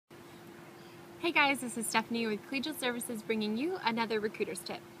Hey guys, this is Stephanie with Collegial Services bringing you another recruiter's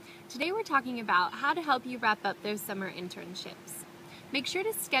tip. Today we're talking about how to help you wrap up those summer internships. Make sure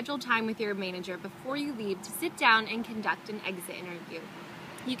to schedule time with your manager before you leave to sit down and conduct an exit interview.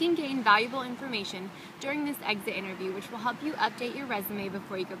 You can gain valuable information during this exit interview, which will help you update your resume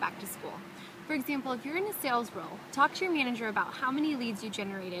before you go back to school. For example, if you're in a sales role, talk to your manager about how many leads you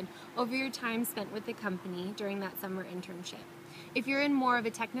generated over your time spent with the company during that summer internship. If you're in more of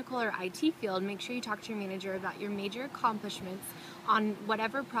a technical or IT field, make sure you talk to your manager about your major accomplishments on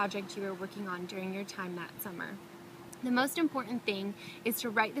whatever project you were working on during your time that summer. The most important thing is to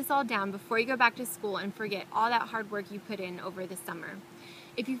write this all down before you go back to school and forget all that hard work you put in over the summer.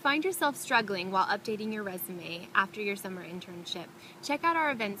 If you find yourself struggling while updating your resume after your summer internship, check out our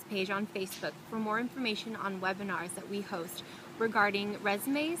events page on Facebook for more information on webinars that we host regarding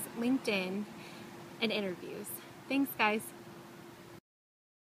resumes, LinkedIn, and interviews. Thanks, guys.